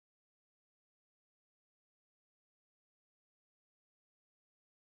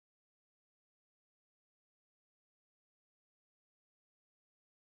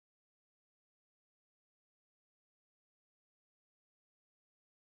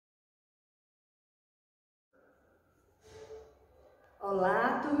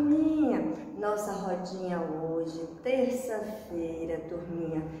Olá, turminha! Nossa rodinha hoje, terça-feira,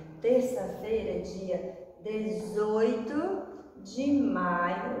 turminha. Terça-feira, dia 18 de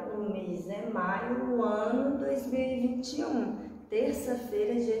maio, o mês é maio, o ano 2021.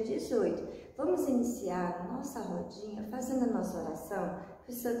 Terça-feira, dia 18. Vamos iniciar a nossa rodinha fazendo a nossa oração,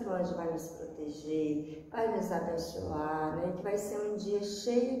 que o Santo Anjo vai nos proteger, vai nos abençoar, né? Que vai ser um dia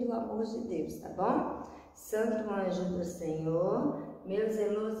cheio do amor de Deus, tá bom? Santo Anjo do Senhor, meu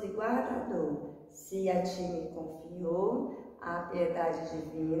zeloso e guardador, se a ti me confiou a piedade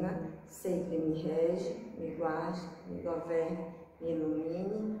divina, sempre me rege, me guarde, me governe, me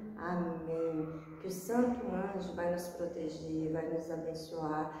ilumine. Amém. Que o Santo Anjo vai nos proteger, vai nos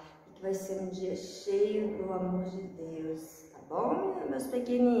abençoar e que vai ser um dia cheio do amor de Deus, tá bom, meus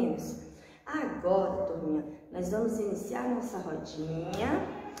pequeninos? Agora, turminha, nós vamos iniciar nossa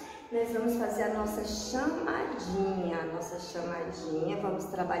rodinha. Nós vamos fazer a nossa chamadinha, vamos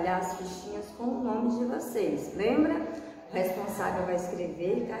trabalhar as fichinhas com o nome de vocês, lembra? O responsável vai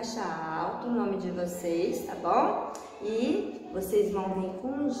escrever caixa alta o nome de vocês, tá bom? E vocês vão vir com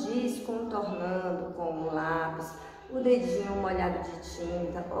um giz, contornando com um lápis, o dedinho molhado de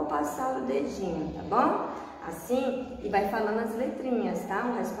tinta, ou passar o dedinho, tá bom? Assim, e vai falando as letrinhas, tá?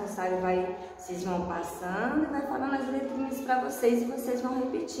 O responsável vocês vão passando e vai falando as letrinhas para vocês e vocês vão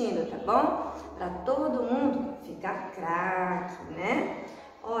repetindo, tá bom? Para todo mundo ficar craque, né?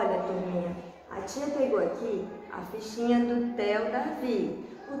 Olha, turminha, a tia pegou aqui a fichinha do Theo Davi.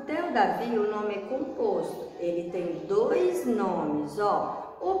 O Theo Davi, o nome é composto, ele tem dois nomes,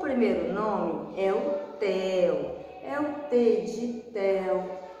 ó. O primeiro nome é o Theo, é o T de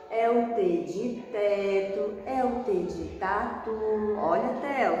Theo. É o T de teto, é o T de tatu. Olha,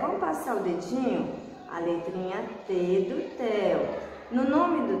 Theo, vamos passar o dedinho? A letrinha T do Theo. No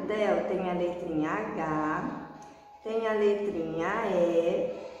nome do Theo tem a letrinha H, tem a letrinha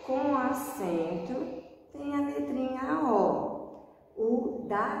E com acento, tem a letrinha O. O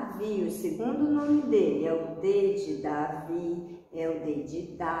Davi, o segundo nome dele é o D de Davi, é o D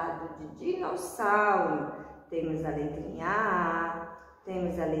de dado, de dinossauro. Temos a letrinha A,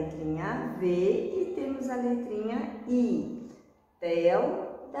 temos a letrinha V e temos a letrinha I. Theo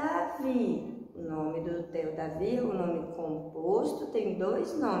Davi. O nome do Theo Davi é um nome composto, tem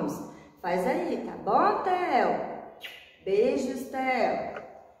dois nomes. Faz aí, tá bom, Theo? Beijos, Theo.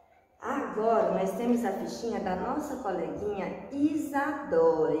 Agora, nós temos a fichinha da nossa coleguinha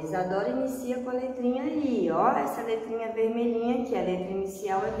Isadora. Isadora inicia com a letrinha I, ó. Essa letrinha vermelhinha aqui, a letra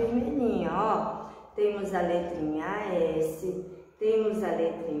inicial é vermelhinha, ó. Temos a letrinha S, temos a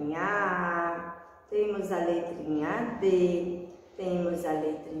letrinha A, temos a letrinha D, temos a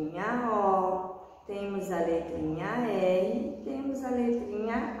letrinha O, temos a letrinha R, temos a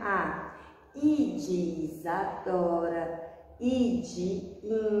letrinha A. I de Isadora, I de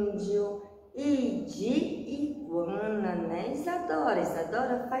índio, I de iguana, né, Isadora?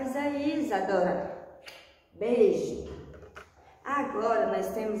 Isadora, faz aí, Isadora. Beijo. Agora nós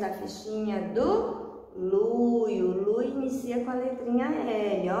temos a fichinha do Lui. O Lui inicia com a letrinha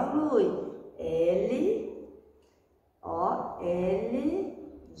L, ó, Lui. L, ó,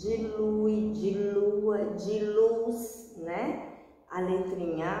 L de luz, de lua, de luz, né? A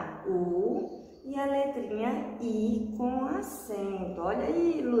letrinha U e a letrinha I com acento. Olha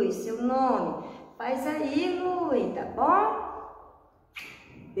aí, Lui, seu nome. Faz aí, Lui, tá bom?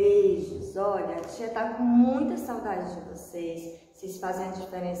 Beijos. Olha, a tia tá com muita saudade de vocês. Vocês fazem a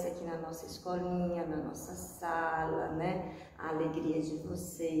diferença aqui na nossa escolinha, na nossa sala, né? A alegria de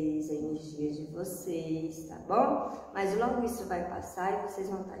vocês, a energia de vocês, tá bom? Mas logo isso vai passar e vocês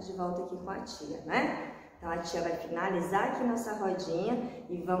vão estar de volta aqui com a tia, né? Então a tia vai finalizar aqui nossa rodinha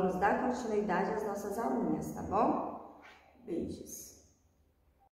e vamos dar continuidade às nossas aulinhas, tá bom? Beijos.